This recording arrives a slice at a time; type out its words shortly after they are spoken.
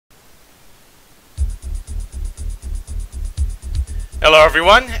Hello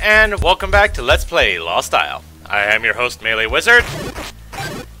everyone, and welcome back to Let's Play Lost Isle. I am your host, MeleeWizard,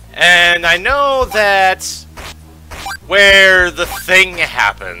 and I know that where the thing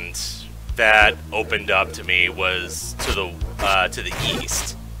happened that opened up to me was to the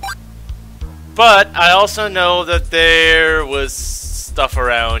east. But I also know that there was stuff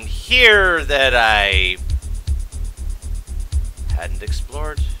around here that I hadn't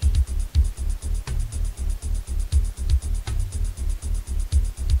explored.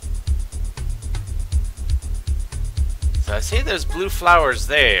 I see there's blue flowers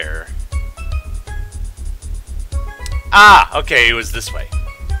there. Ah, okay, it was this way.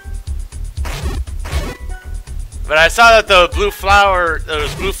 But I saw that there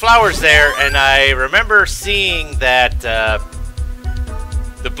was blue flowers there, and I remember seeing that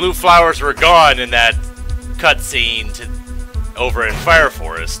the blue flowers were gone in that cutscene over in Fire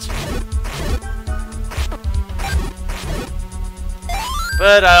Forest.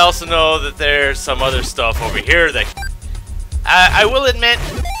 But I also know that there's some other stuff over here that I will admit,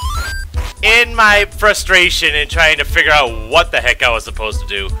 in my frustration in trying to figure out what the heck I was supposed to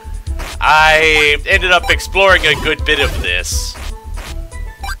do, I ended up exploring a good bit of this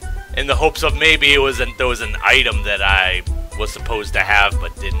in the hopes of maybe there was an item that I was supposed to have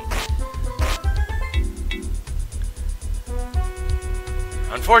but didn't.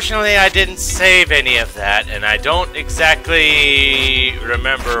 Unfortunately, I didn't save any of that, and I don't exactly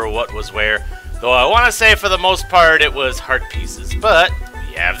remember what was where. Though I want to say for the most part it was heart pieces, but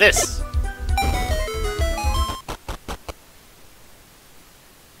we have this.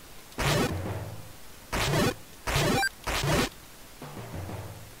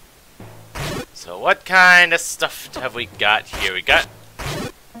 So what kind of stuff have we got here? We got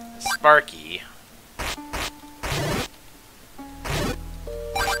Sparky.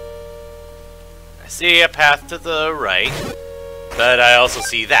 I see a path to the right, but I also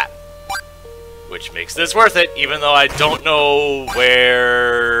see that, which makes this worth it, even though I don't know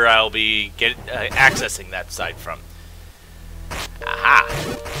where I'll be accessing that side from. Aha!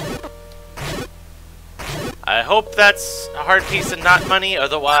 I hope that's a hard piece and not money,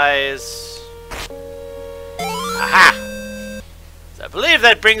 otherwise... Aha! So I believe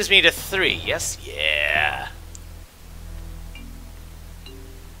that brings me to 3. Yes? Yeah.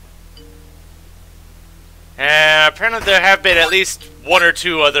 Apparently there have been at least 1 or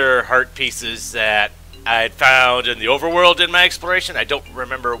 2 other heart pieces that I had found in the overworld in my exploration. I don't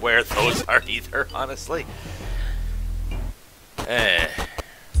remember where those are either, honestly.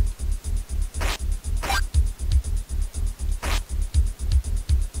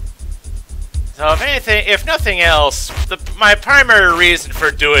 So if nothing else, my primary reason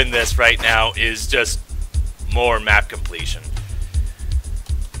for doing this right now is just more map completion.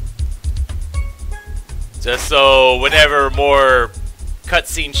 Just so whenever more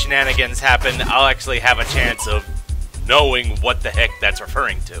cutscene shenanigans happen, I'll actually have a chance of knowing what the heck that's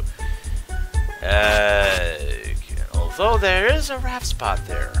referring to. Although there is a raft spot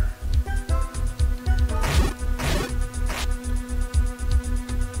there.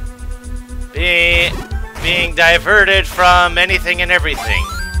 Being diverted from anything and everything.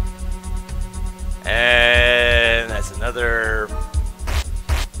 And that's another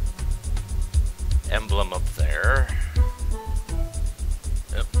emblem up there.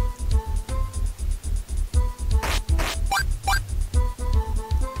 Yep.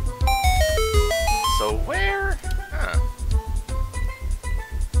 So where? Huh.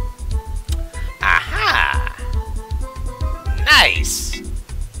 Aha! Nice!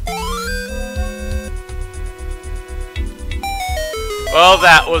 Well,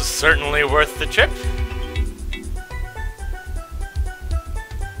 that was certainly worth the trip.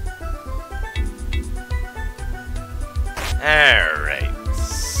 Alright,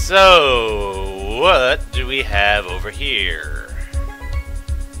 so what do we have over here?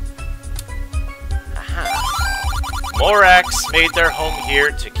 Aha. Morax made their home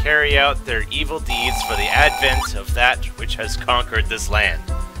here to carry out their evil deeds for the advent of that which has conquered this land.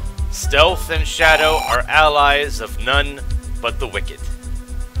 Stealth and Shadow are allies of none but the wicked.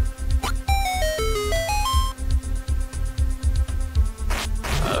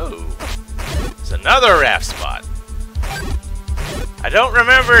 Oh, it's another raft spot. I don't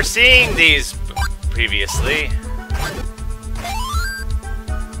remember seeing these previously.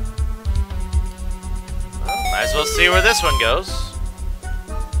 Well, might as well see where this one goes.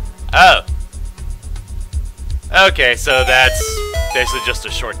 Oh. Okay, so that's basically just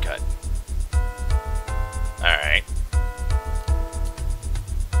a shortcut. Alright.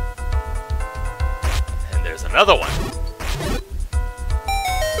 And there's another one.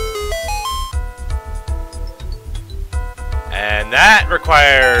 And And that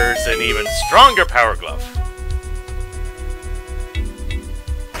requires an even stronger power glove.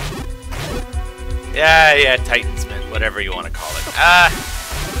 Yeah, Titansman, whatever you want to call it.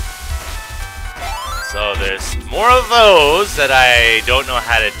 So there's more of those that I don't know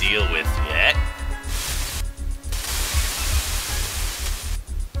how to deal with yet.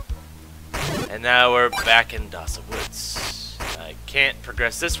 And now we're back in Dawson Woods. I can't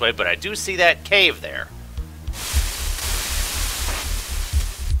progress this way, but I do see that cave there.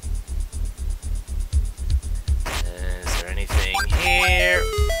 Is there anything here?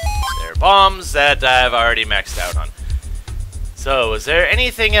 There are bombs that I've already maxed out on. So, is there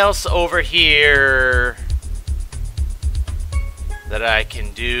anything else over here that I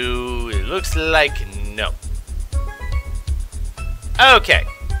can do? It looks like no. Okay.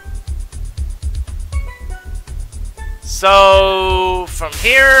 So, from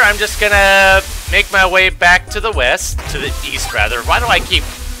here, I'm just gonna make my way back to the west, to the east rather. Why do I keep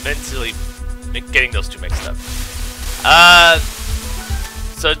mentally getting those two mixed up?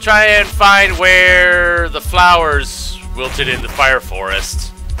 So try and find where the flowers wilted in the fire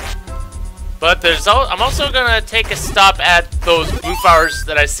forest. But I'm also gonna take a stop at those blue flowers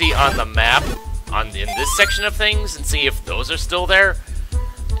that I see on the map, in this section of things, and see if those are still there.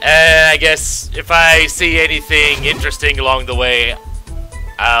 And I guess if I see anything interesting along the way,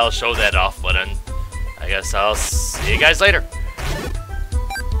 I'll show that off button. I guess I'll see you guys later.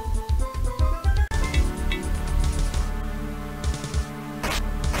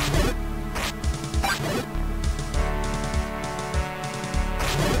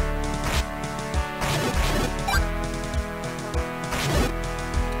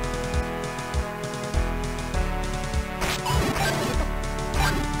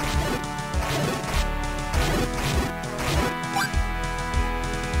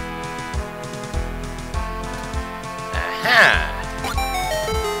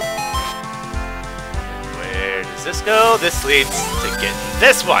 Where does this go? This leads to getting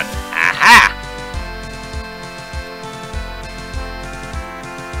this one. Aha!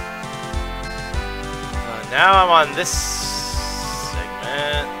 Now I'm on this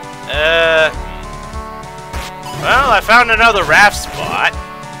segment. Well, I found another raft spot.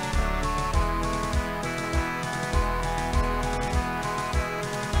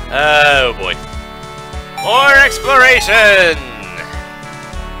 Oh boy. More exploration!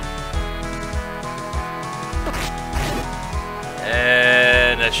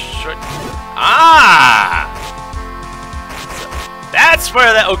 And a short... Ah! So that's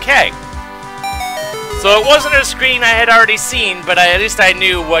where that... Okay. So it wasn't a screen I had already seen, but at least I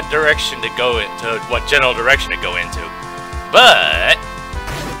knew what direction to go into, what general direction to go into. But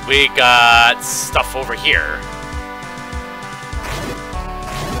we got stuff over here.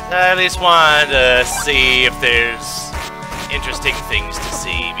 I at least wanted to see if there's interesting things to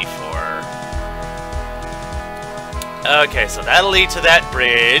see before. Okay, so that'll lead to that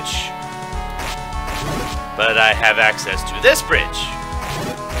bridge. But I have access to this bridge.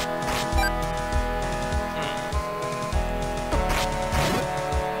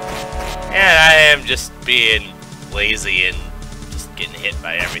 And I am just being lazy and just getting hit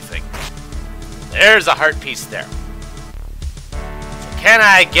by everything. There's a heart piece there. Can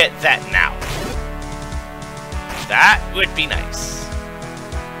I get that now? That would be nice.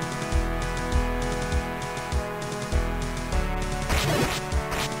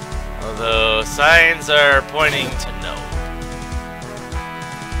 Although signs are pointing to no.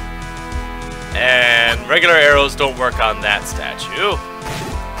 And regular arrows don't work on that statue.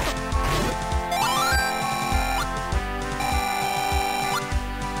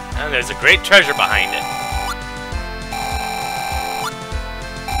 And there's a great treasure behind it.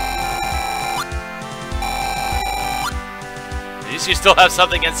 At least you still have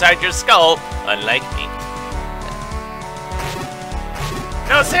something inside your skull, unlike me.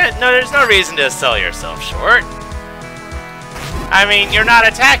 No, there's no reason to sell yourself short. I mean, you're not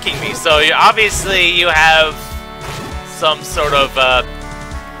attacking me, so obviously you have some sort of,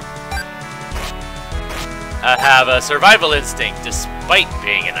 have a survival instinct despite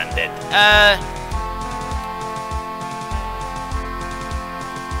being an undead.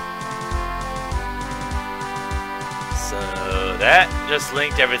 So that just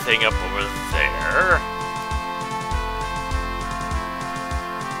linked everything up over there.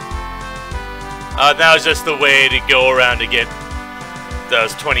 That was just the way to go around to get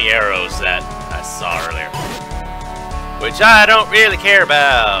those 20 arrows that I saw earlier. Which I don't really care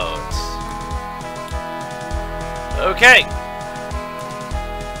about. Okay.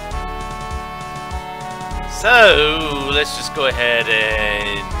 So, let's just go ahead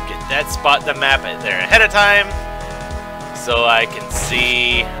and get that spot the map there ahead of time. so I can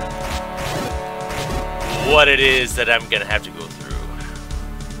see what it is that I'm gonna have to go through.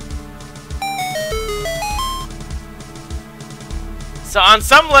 So on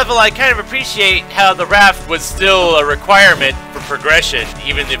some level, I kind of appreciate how the raft was still a requirement for progression,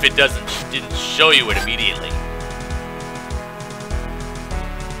 even if it didn't show you it immediately.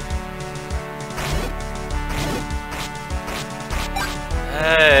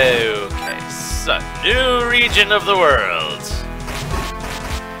 Okay, so new region of the world.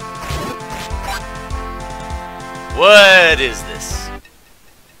 What is this?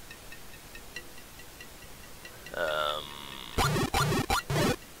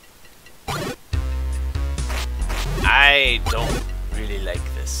 I don't really like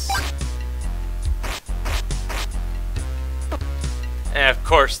this. And of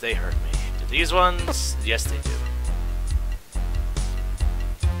course they hurt me. Do these ones? Yes, they do.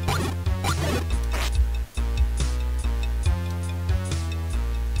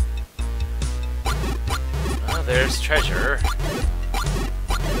 Well, there's treasure.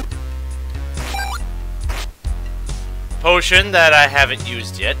 Potion that I haven't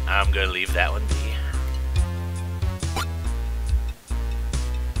used yet. I'm gonna leave that one be.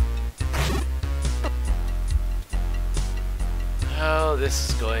 Oh, this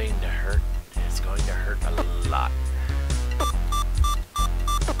is going to hurt. It's going to hurt a lot.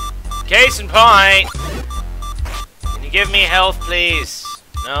 Case in point! Can you give me health, please?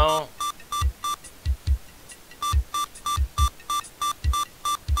 No?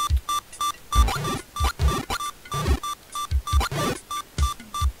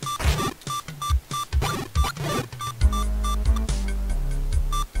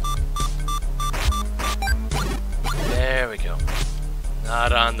 There we go.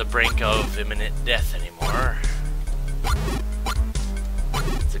 Not on the brink of imminent death anymore.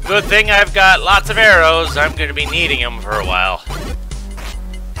 It's a good thing I've got lots of arrows. I'm going to be needing them for a while.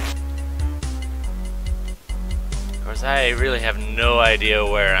 Of course, I really have no idea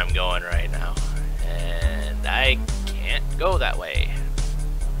where I'm going right now. And I can't go that way.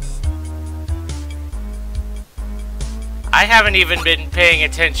 I haven't even been paying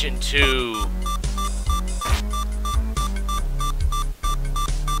attention to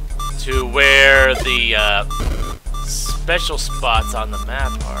where the special spots on the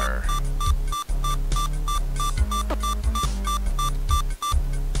map are.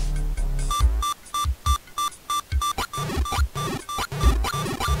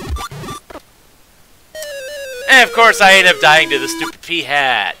 And of course I end up dying to the stupid pea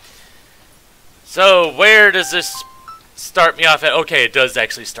hat. So where does this start me off at? Okay, it does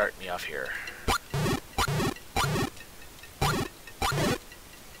actually start me off here.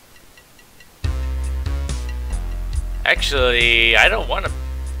 Actually, I don't want to...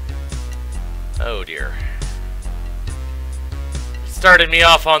 Oh dear. It started me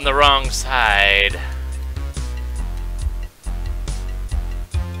off on the wrong side.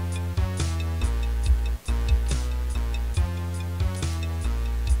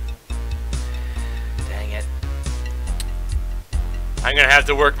 Dang it. I'm gonna have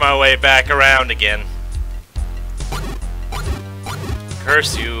to work my way back around again.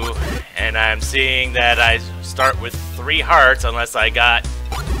 Curse you. And I'm seeing that I start with 3 hearts unless I got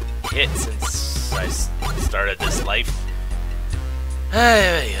hit since I started this life.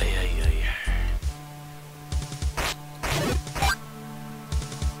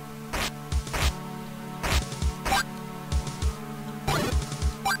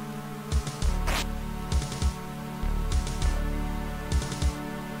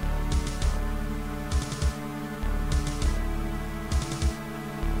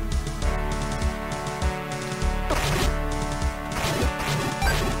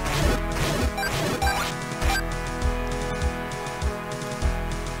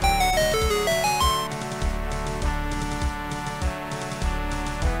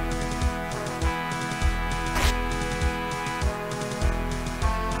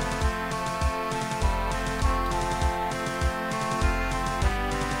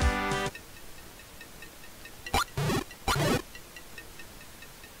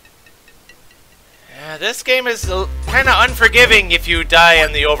 This game is kind of unforgiving if you die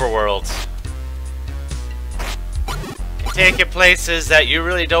in the overworld. It can take you places that you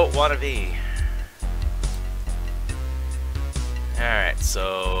really don't want to be. Alright,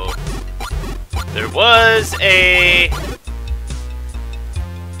 so... There was a...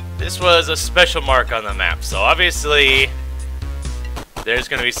 This was a special mark on the map, so obviously... There's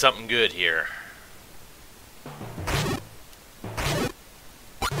gonna be something good here.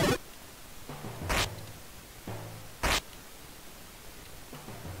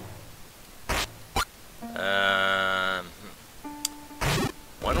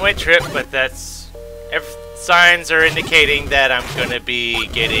 one-way trip, but that's... signs are indicating that I'm gonna be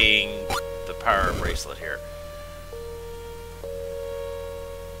getting the power bracelet here.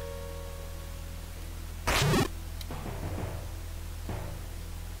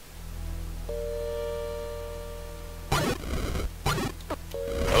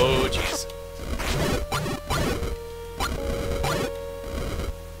 Oh, jeez.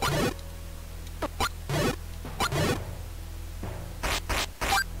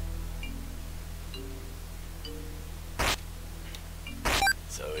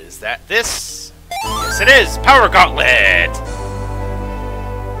 So is that this? Yes, it is! Power Gauntlet!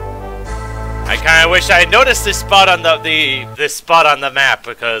 I kind of wish I had noticed this spot on this spot on the map,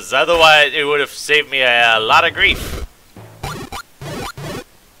 because otherwise it would have saved me a lot of grief.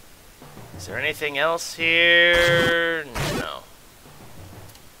 Is there anything else here? No.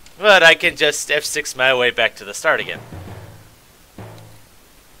 But I can just F6 my way back to the start again.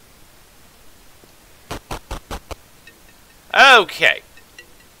 Okay.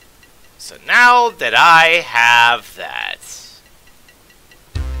 So now that I have that,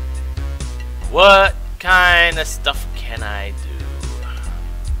 what kind of stuff can I do?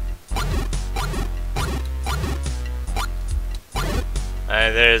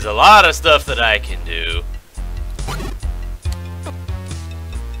 There's a lot of stuff that I can do.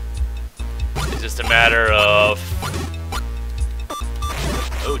 It's just a matter of...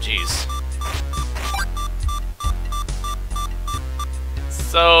 oh, jeez.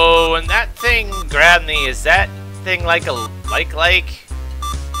 So, when that thing grabbed me, is that thing like a... like?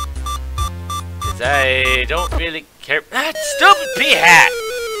 Because I don't really care... that stupid pea-hat!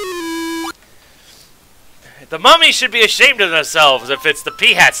 The mummies should be ashamed of themselves if it's the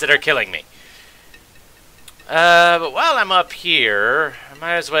pea-hats that are killing me. But while I'm up here, I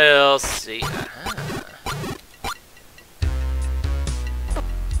might as well see...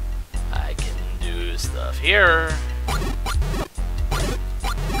 I can do stuff here.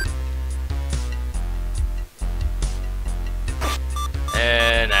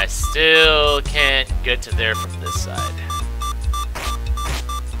 And I still can't get to there from this side.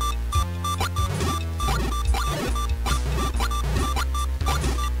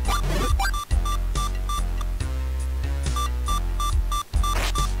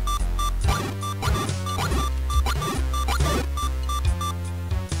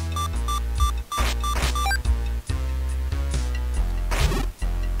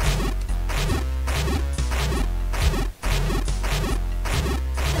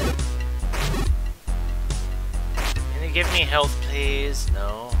 Give me health, please.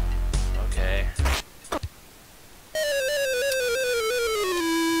 No. Okay.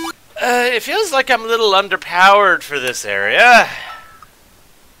 It feels like I'm a little underpowered for this area.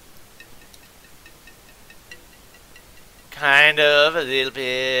 Kind of, a little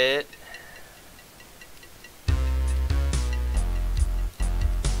bit.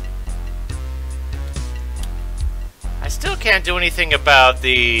 I still can't do anything about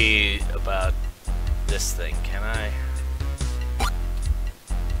this thing, can I?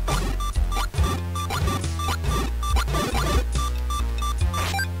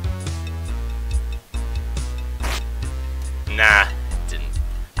 Nah, didn't.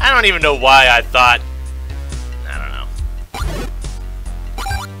 I don't even know why I thought. I don't know.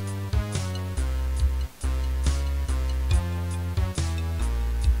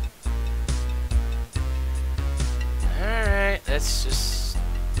 Alright, let's just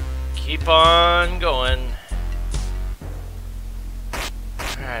keep on going.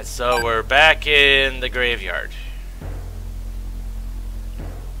 Alright, so we're back in the graveyard,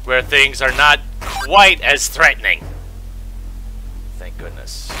 where things are not quite as threatening. Thank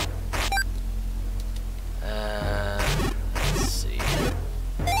goodness. Let's see.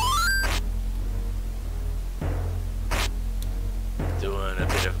 Doing a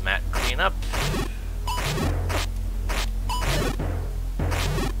bit of mat cleanup.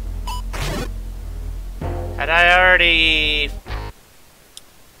 Had I already...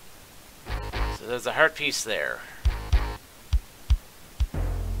 so there's a heart piece there.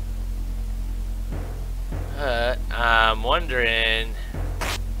 But I'm wondering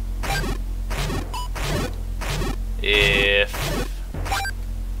if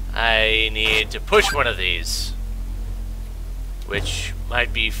I need to push one of these, which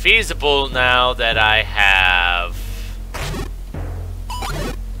might be feasible now that I have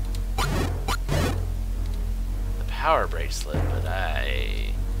the power bracelet, but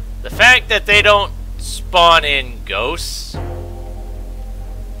the fact that they don't spawn in ghosts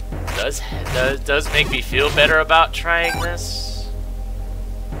does make me feel better about trying this.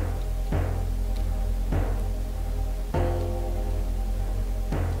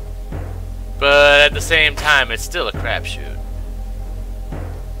 But at the same time, it's still a crapshoot.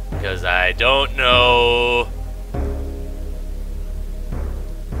 Because I don't know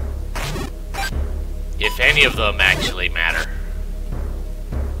if any of them actually matter.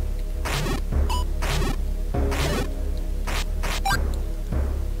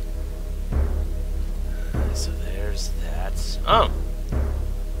 So there's that. Oh!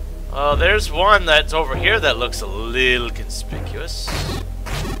 Well, there's one that's over here that looks a little conspicuous.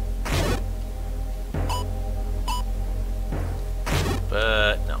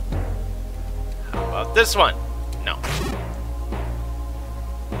 But no. How about this one? No.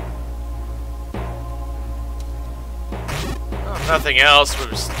 Oh, nothing else. We're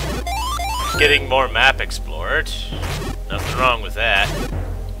just getting more map explored. Nothing wrong with that.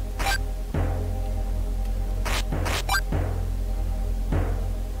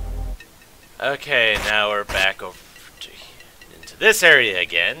 Okay, now we're back over into this area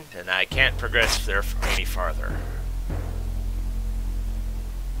again, and I can't progress there any farther.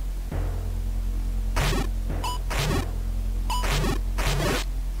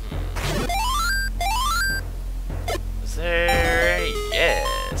 Is there?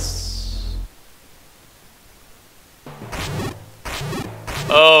 Yes.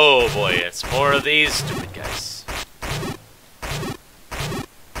 Oh boy, it's more of these stupid guys.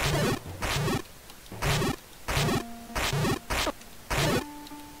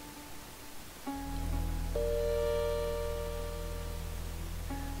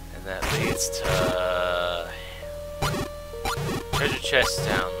 To treasure chest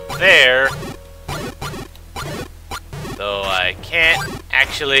down there, though I can't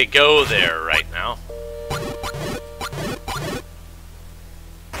actually go there right now.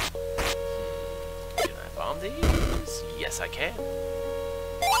 Can I bomb these? Yes, I can.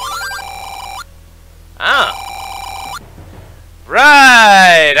 Ah!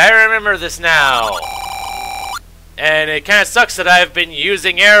 Right! I remember this now. And it kind of sucks that I've been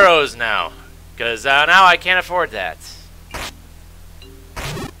using arrows now, because now I can't afford that.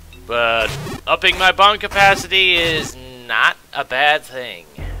 But upping my bomb capacity is not a bad thing.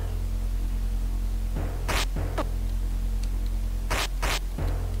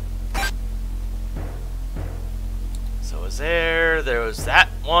 So was there was that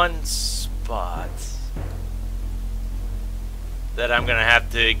one spot that I'm gonna have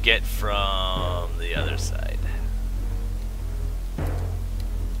to get from the other side.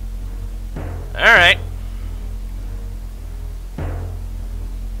 Alright.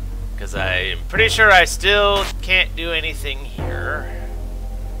 Because I'm pretty sure I still can't do anything here.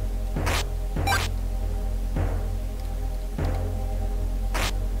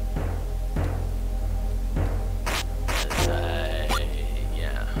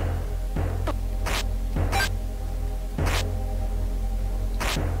 Yeah.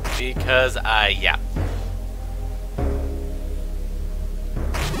 Because yeah.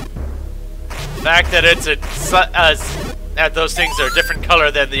 The fact that it's that those things are a different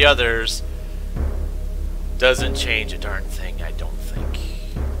color than the others doesn't change a darn thing, I don't think.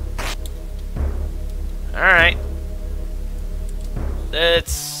 Alright.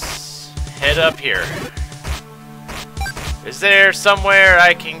 Let's head up here. Is there somewhere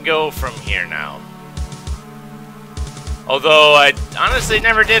I can go from here now? Although I honestly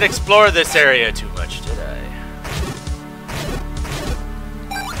never did explore this area too much, did I?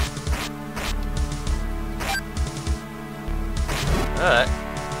 But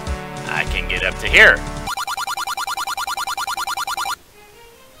I can get up to here.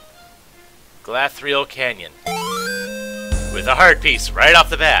 Glathreel Canyon. With a heart piece right off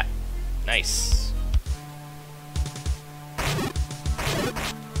the bat. Nice.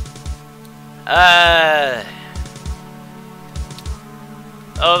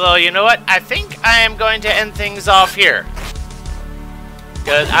 Although, you know what? I think I am going to end things off here.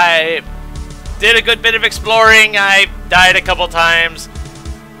 Because I did a good bit of exploring. I died a couple times.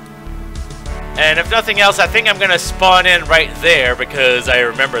 And if nothing else, I think I'm going to spawn in right there because I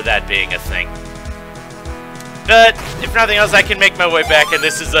remember that being a thing. But if nothing else, I can make my way back, and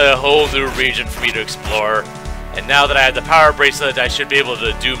this is a whole new region for me to explore. And now that I have the power bracelet, I should be able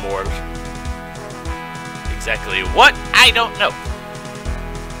to do more. Exactly what? I don't know.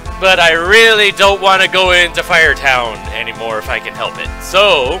 But I really don't want to go into Firetown anymore if I can help it.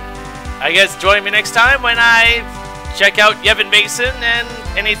 So, I guess join me next time when I check out Yevon Basin and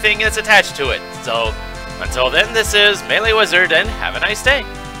anything that's attached to it. So, until then, this is MeleeWizard, and have a nice day.